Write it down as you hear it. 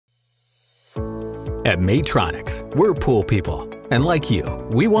At Maytronics, we're pool people. And like you,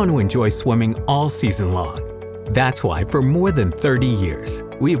 we want to enjoy swimming all season long. That's why for more than 30 years,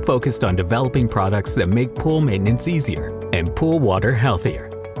 we have focused on developing products that make pool maintenance easier and pool water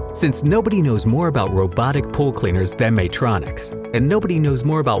healthier. Since nobody knows more about robotic pool cleaners than Maytronics, and nobody knows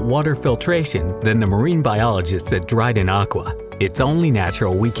more about water filtration than the marine biologists at Dryden Aqua, it's only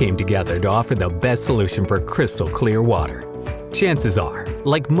natural we came together to offer the best solution for crystal clear water. Chances are,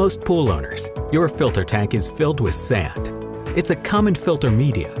 like most pool owners, your filter tank is filled with sand. It's a common filter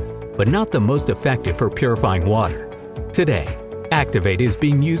media, but not the most effective for purifying water. Today, Activate is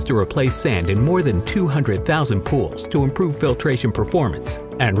being used to replace sand in more than 200,000 pools to improve filtration performance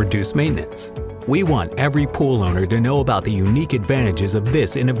and reduce maintenance. We want every pool owner to know about the unique advantages of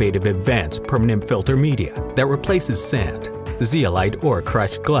this innovative advanced permanent filter media that replaces sand, zeolite, or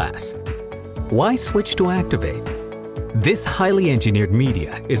crushed glass. Why switch to Activate? This highly engineered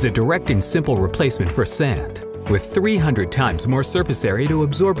media is a direct and simple replacement for sand, with 300 times more surface area to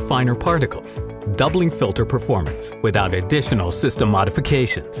absorb finer particles, doubling filter performance without additional system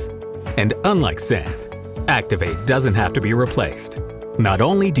modifications. And unlike sand, Activate doesn't have to be replaced. Not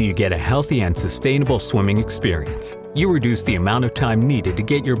only do you get a healthy and sustainable swimming experience, you reduce the amount of time needed to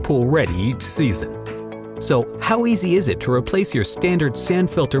get your pool ready each season. So how easy is it to replace your standard sand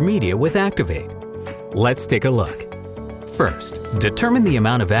filter media with Activate? Let's take a look. First, determine the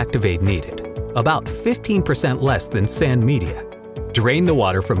amount of Activate needed, about 15% less than sand media. Drain the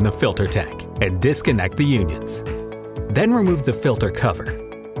water from the filter tank and disconnect the unions. Then remove the filter cover.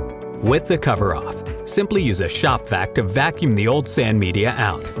 With the cover off, simply use a shop vac to vacuum the old sand media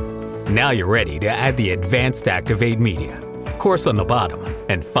out. Now you're ready to add the advanced Activate media, coarse on the bottom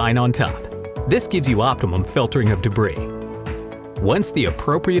and fine on top. This gives you optimum filtering of debris. Once the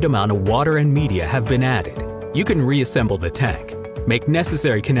appropriate amount of water and media have been added, you can reassemble the tank, make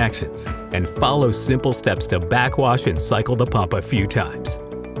necessary connections, and follow simple steps to backwash and cycle the pump a few times.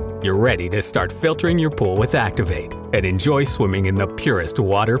 You're ready to start filtering your pool with Activate and enjoy swimming in the purest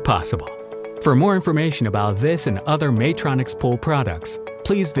water possible. For more information about this and other Maytronics pool products,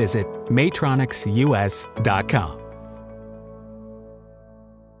 please visit maytronicsus.com.